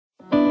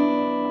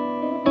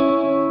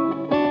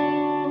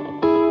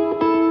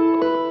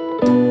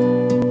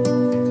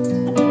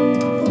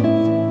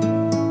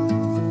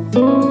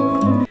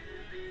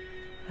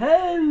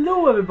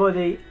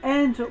everybody,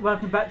 and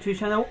welcome back to your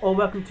channel, or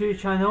welcome to your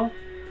channel.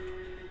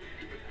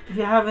 If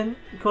you haven't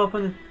caught up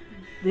on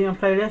the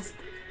playlist,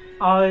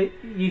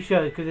 you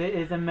should, because it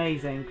is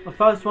amazing. The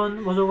first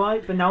one was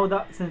alright, but now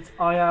that since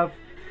I have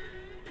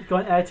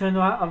got an air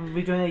turner out, I'm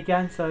redoing it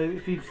again. So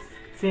if you've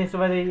seen this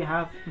already, you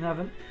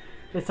haven't.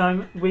 This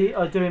time we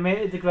are doing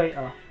Mate the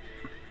Greater.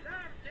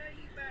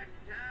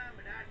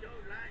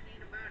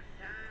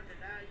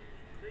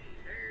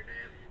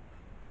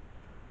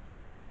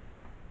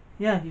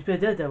 Yeah, he's been a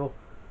daredevil.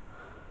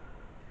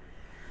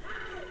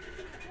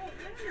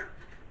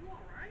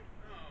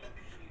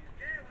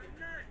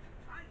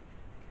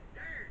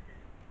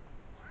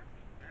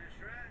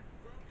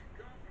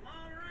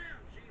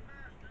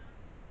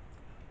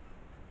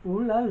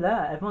 Ooh la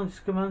la, everyone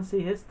just come out and see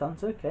his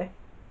stunts, okay.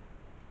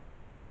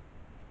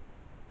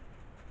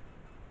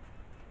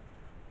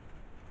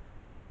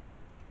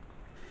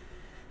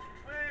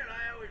 Well,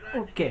 I always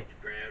like to get the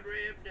crowd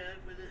revved up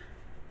with a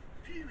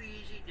few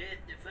easy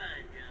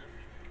death-defying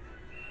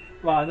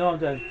jumps. Right, I know what I'm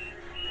doing.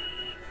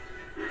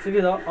 It's a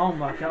good arm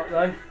workout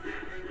though.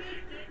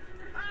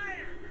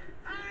 Higher!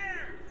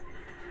 Higher!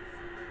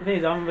 The thing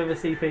is, I'm with a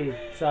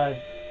CP, so...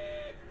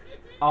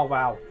 Oh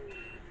wow.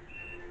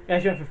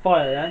 Guess you went for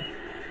fire then.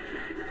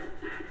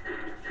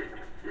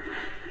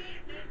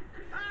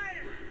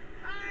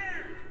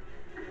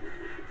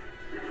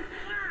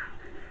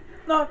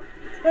 No!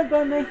 Don't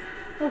burn me!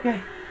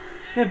 Okay.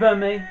 Don't burn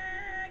me.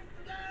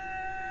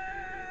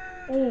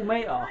 Oh,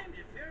 mate. Ah!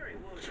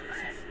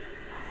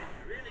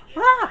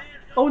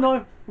 Oh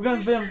no! We're going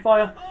to be on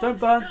fire. Don't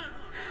burn.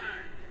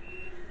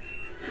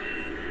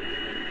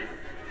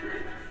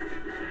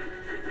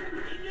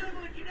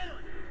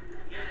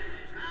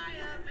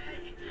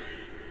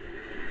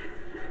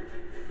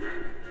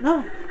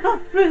 No!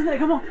 No! Losing it!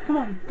 Come on! Come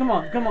on! Come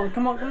on! Come on!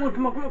 Come on! Come on!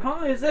 Come on! Come on!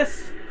 Can't lose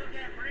this!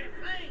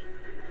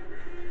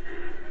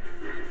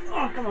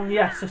 Oh, come on,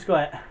 yes, just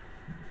got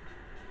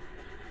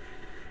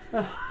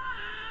it.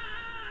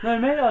 No,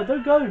 mate,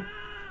 don't go.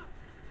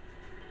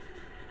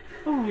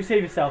 Oh, you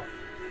save yourself.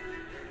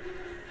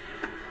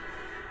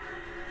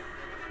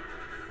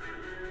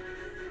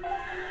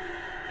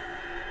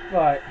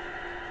 Right.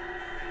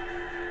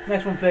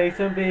 Next one, please.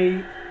 Don't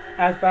be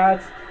as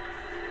bad.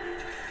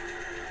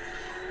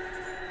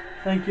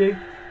 Thank you.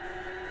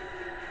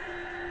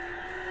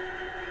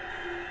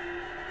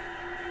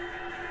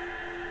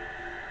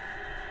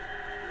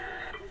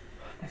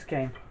 This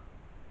game.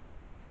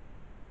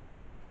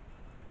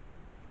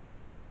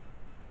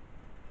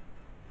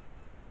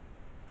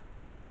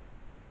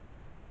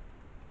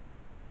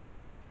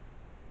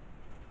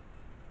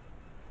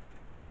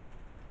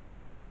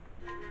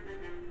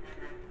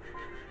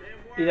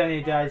 You don't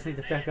need to, I just need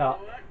to pick up.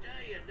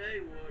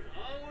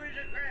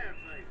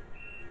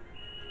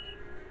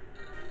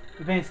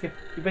 You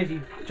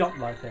basically jump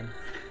like things.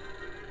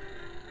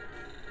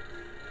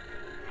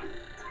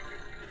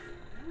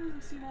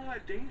 Doesn't seem all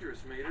that dangerous,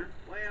 Mater.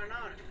 Well,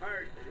 not at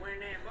first, but when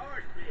that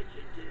bar splits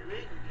into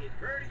it can get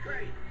pretty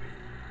crazy.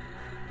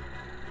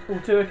 Oh,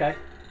 two, okay.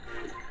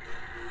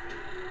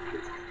 I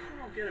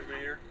don't get it,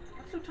 Mater.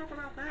 What's so tough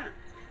about that?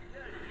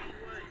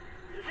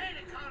 Just ain't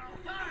it caught on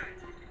fire?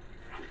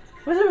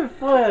 Where's the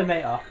fire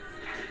meter?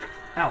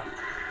 Ow.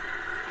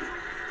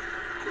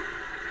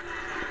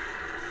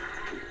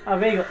 I've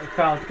really got the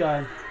crowd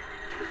going.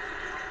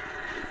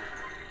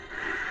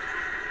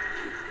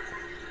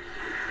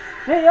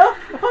 Meter!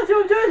 I can't see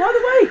what I'm doing! Out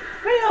of the way!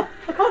 Meter!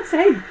 I can't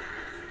see!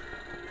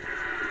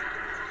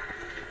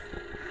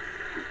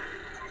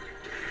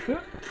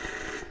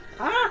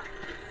 Ah!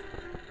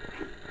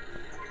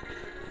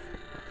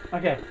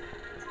 Okay.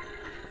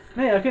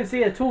 Meter, I couldn't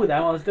see at all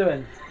then what I was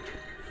doing.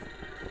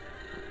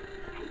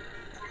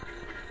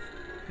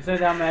 Slow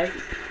down, mate.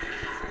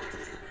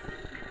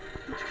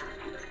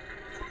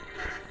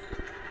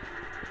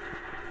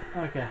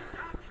 Okay.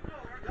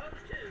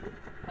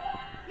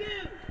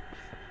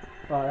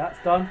 Right,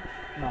 that's done.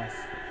 Nice.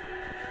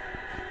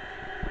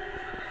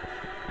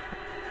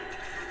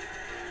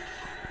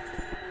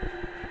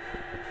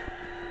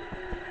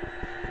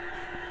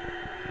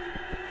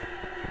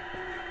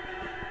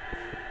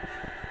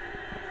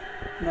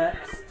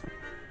 Next.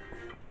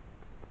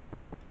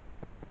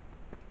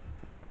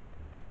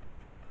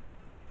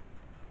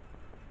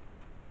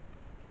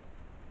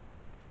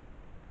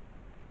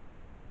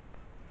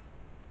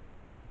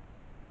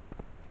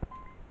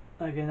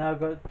 Okay, now I've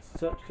got to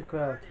search the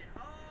crowd.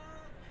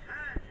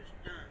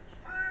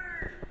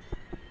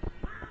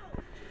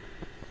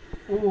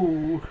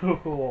 Ooh.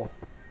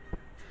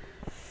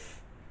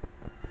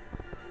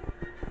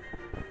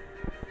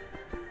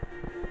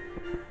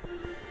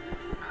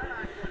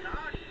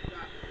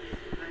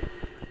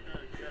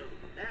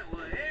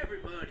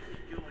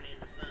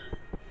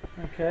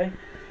 Okay.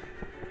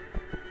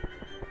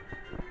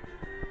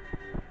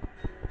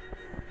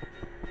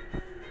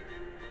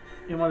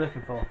 Who am I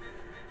looking for?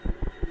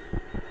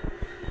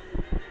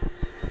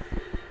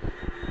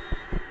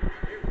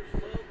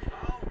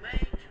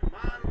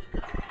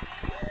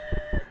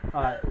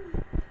 Alright.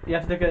 You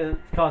have to look at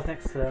the cars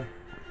next to them.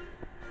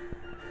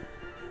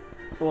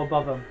 Or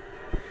above them.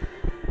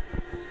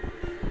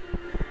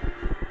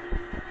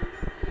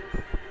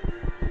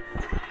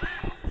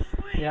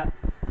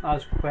 That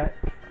was quick.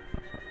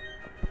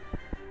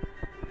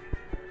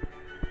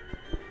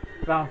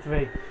 Round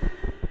 3.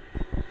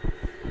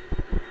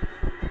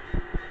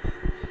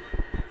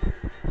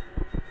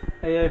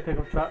 A yellow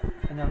pickup truck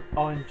and then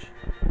orange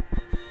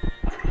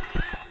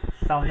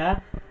down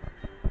there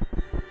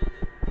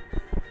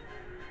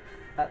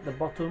at the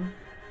bottom.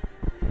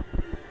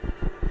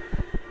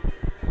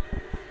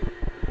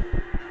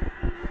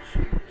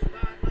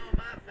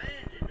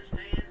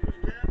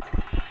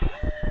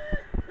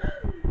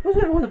 What's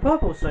it all the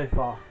purple so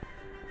far?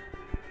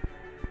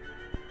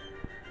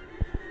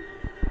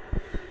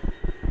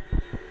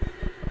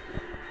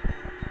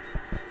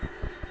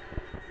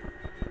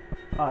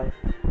 Alright.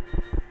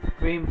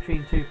 Green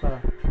between 2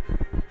 colour.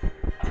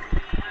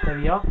 There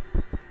we are.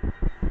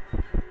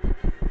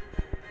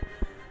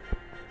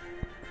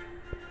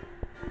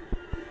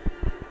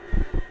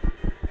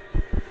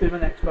 Who's my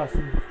next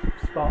person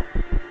spot?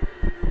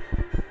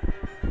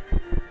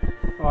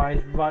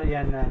 Alright, he's right at the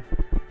end there.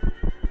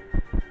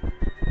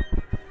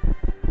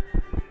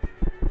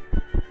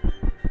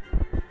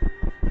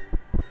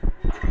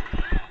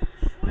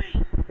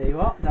 There you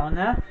are, down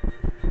there.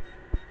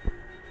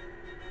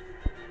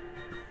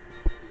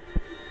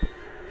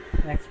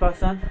 Next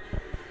person.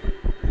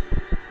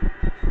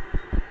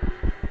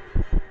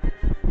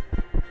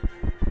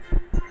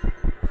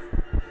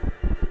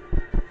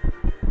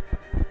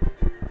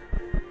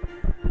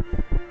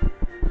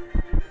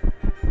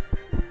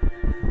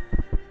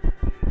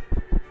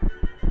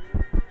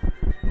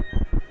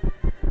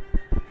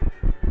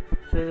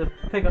 So there's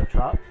a pickup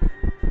truck.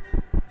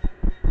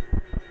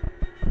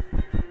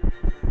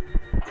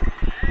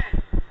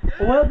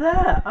 Oh, up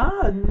there!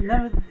 Ah,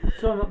 never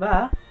saw him up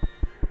there.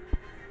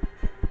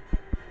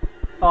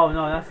 Oh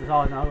no, that's as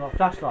hard now. I've got a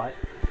flashlight.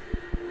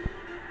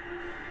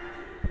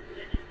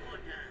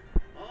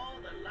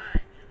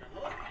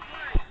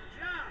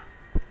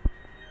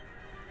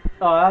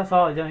 Oh, that's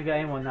hard. You don't get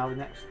anyone now.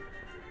 Next.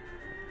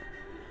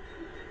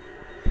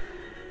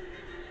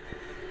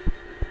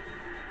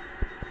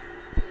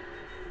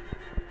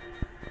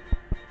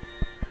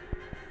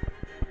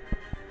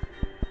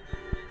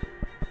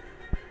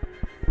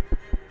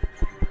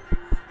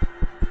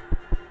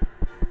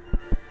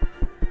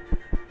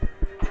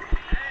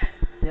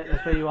 Yep,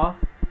 that's where you are.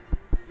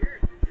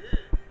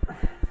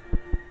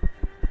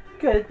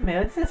 Good,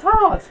 man. This is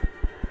hard.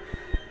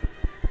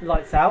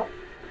 Lights out.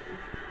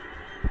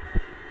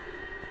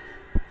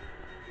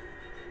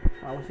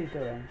 Oh, what's he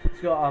doing?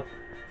 He's got a...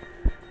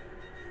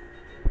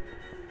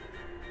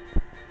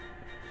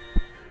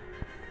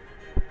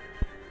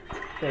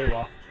 There you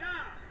are.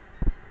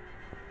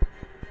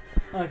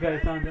 Okay,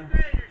 found him.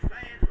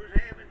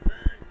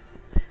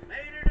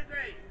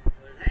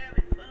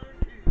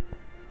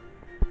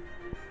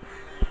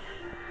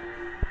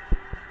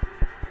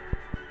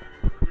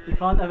 You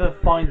can't ever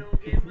find...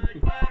 You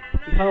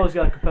can't always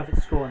get like a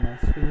perfect score on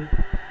this.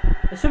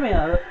 There's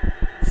something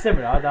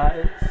similar that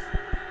it's...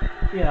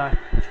 You know...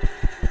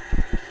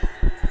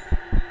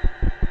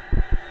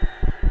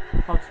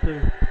 hard to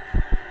do.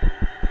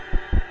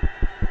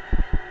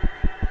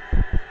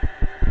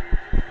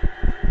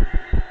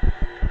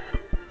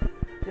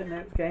 Get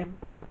next game.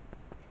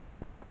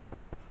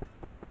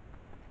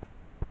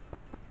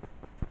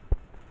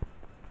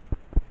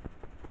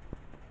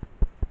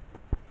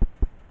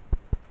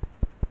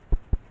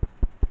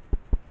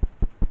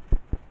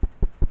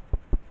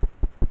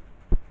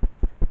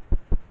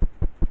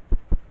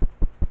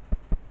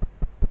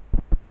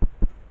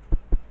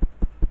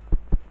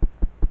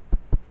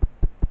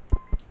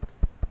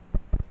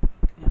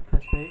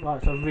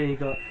 Right, so I've really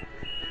got...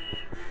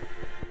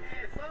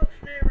 Yeah, folks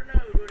never know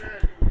what I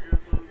was going to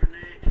jump over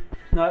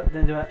next. No,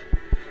 didn't do it.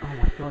 Oh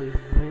my god,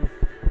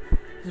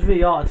 this is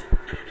really hard.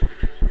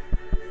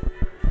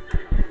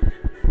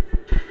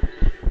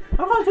 I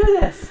can't do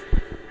this!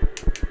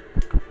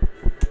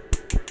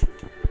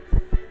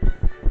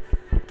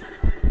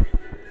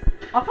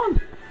 I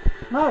can't...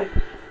 No!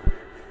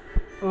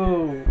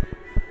 Oh.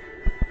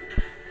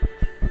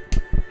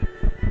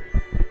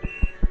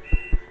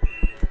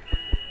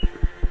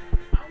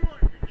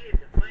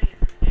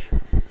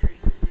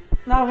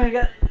 Now we're gonna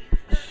get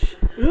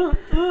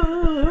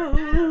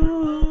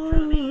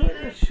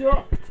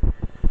shocked.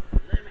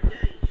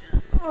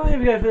 Oh, here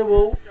we go for the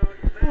wall.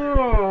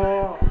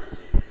 Oh.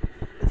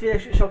 2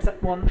 electric shocks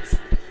at once.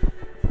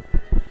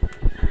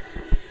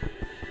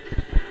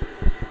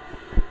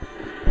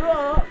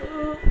 Oh,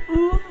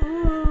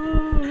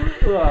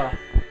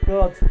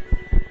 God.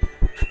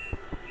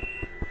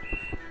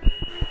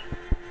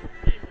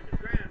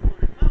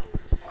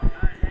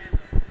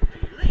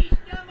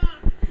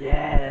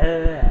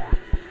 Yeah.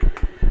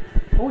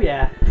 Oh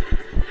yeah.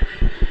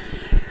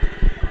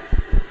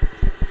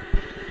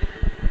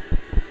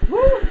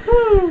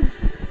 Woohoo!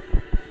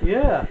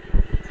 Yeah.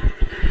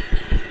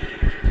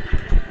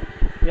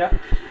 Yeah.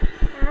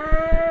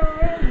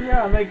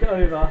 Yeah, make it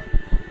over.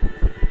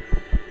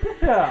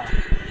 Yeah.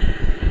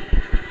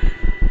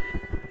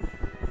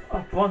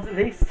 Oh, once at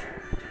least.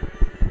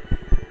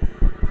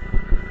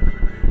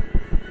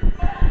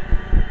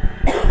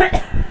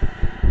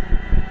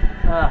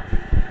 Ah.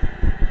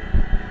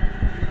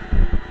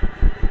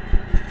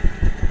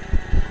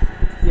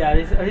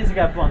 At least I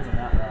got bronze on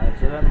that though,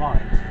 so I don't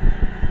mind.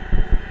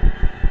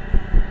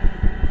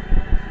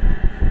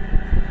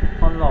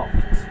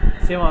 Unlocked.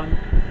 See what I'm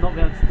not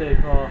being able to do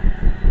for.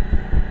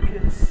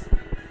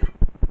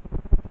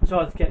 It's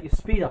hard to get your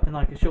speed up in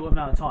like a short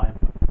amount of time.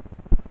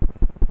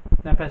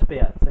 Then press B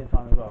at the same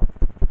time as well.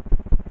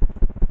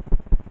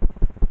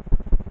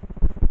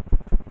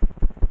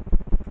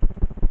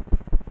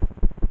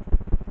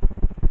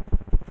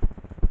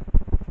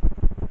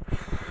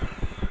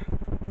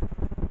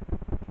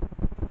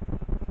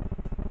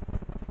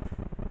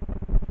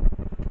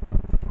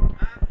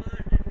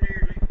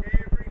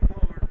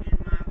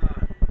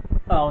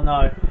 Oh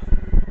no.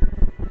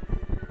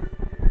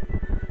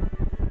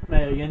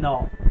 No, you're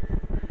not.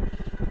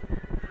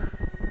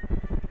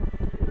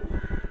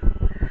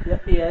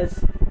 Yep, he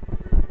is.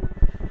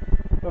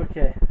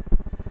 Okay.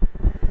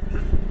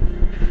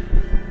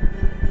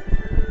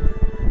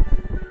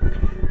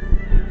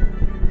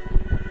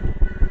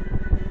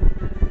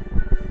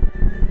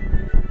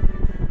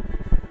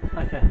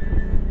 Okay.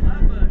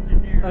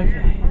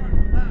 Okay.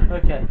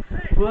 Okay.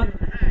 One.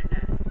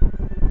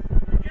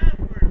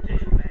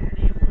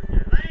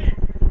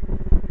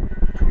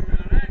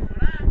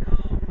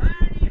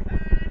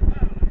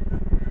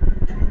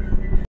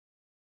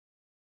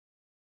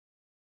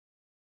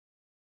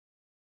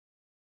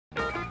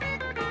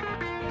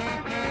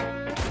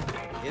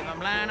 If I'm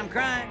lying, I'm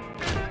crying.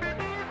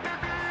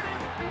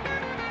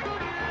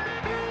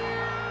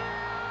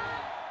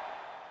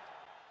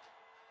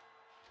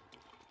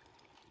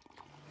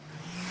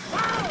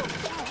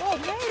 Oh,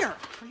 Mater!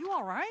 Are you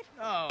all right?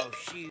 Oh,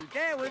 shoot,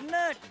 that was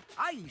nothing.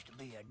 I used to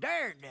be a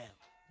daredevil.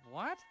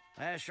 What?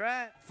 That's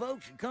right.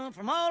 Folks would come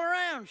from all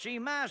around to see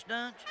my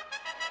stunts.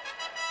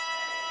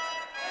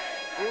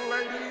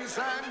 Ladies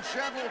and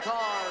gentle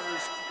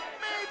cars,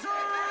 Mater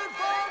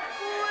the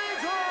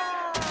Greeter!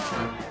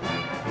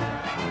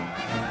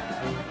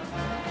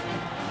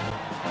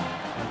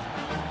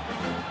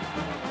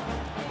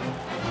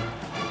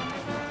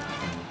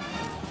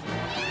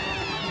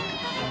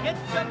 Get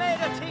your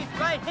Mater teeth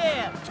right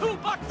here! 2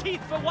 buck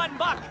teeth for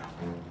 $1.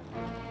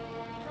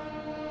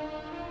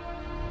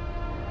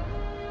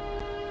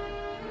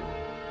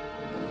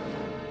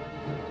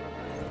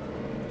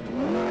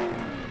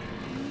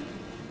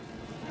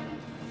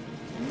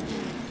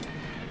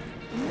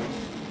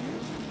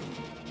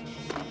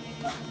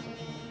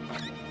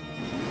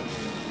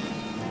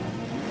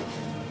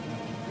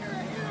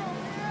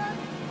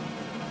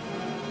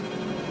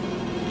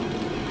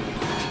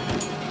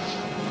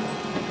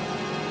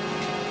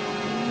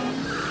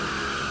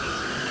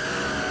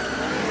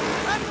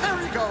 And there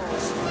he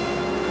goes!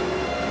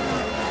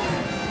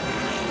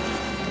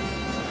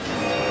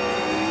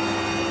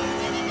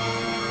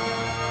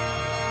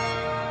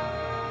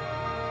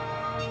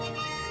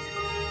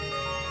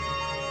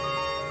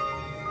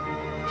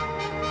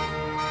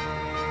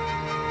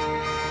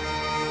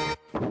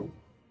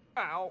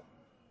 Ow.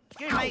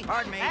 Excuse me,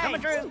 pardon me. Hey.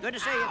 Coming through. Good to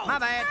see you. My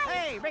bad.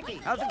 Hey, Ricky,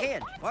 how's the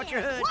kid? Watch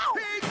your hood.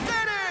 He did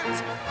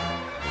it!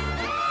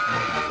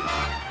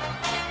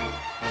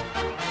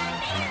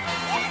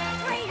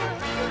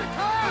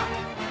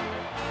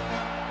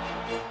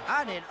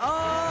 I did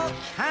all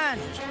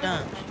kinds of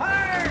stunts.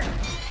 Fire!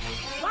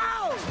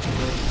 Whoa!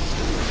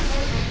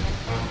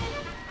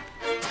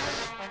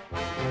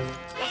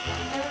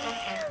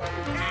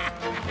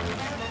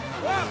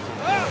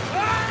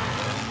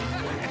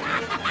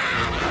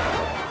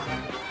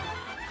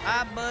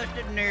 I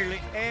busted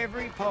nearly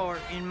every part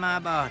in my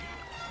body.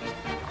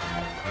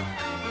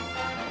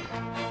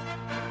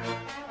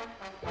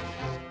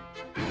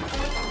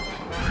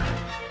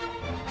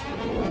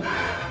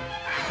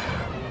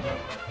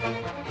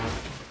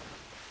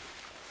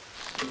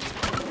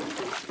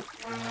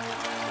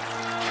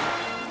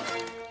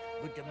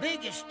 But the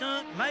biggest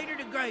stunt Mater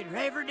the Greater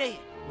ever did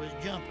was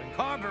jumping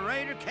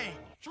Carburetor Canyon.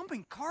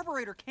 Jumping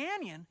Carburetor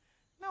Canyon?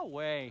 No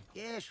way.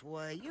 Yes,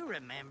 way, you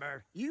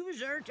remember. You was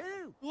there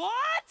too. What?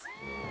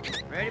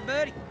 Ready,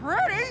 buddy?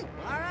 Ready?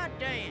 All right,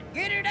 then.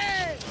 Get her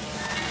done.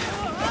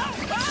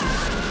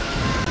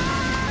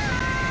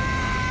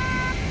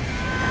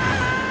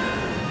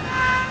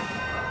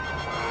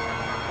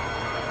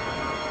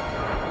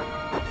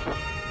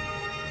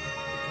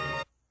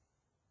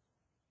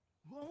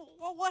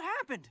 Well, what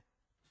happened?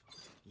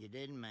 You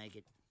didn't make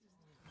it.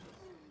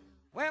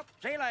 Well,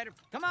 see you later.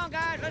 Come on,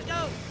 guys, let's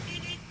go.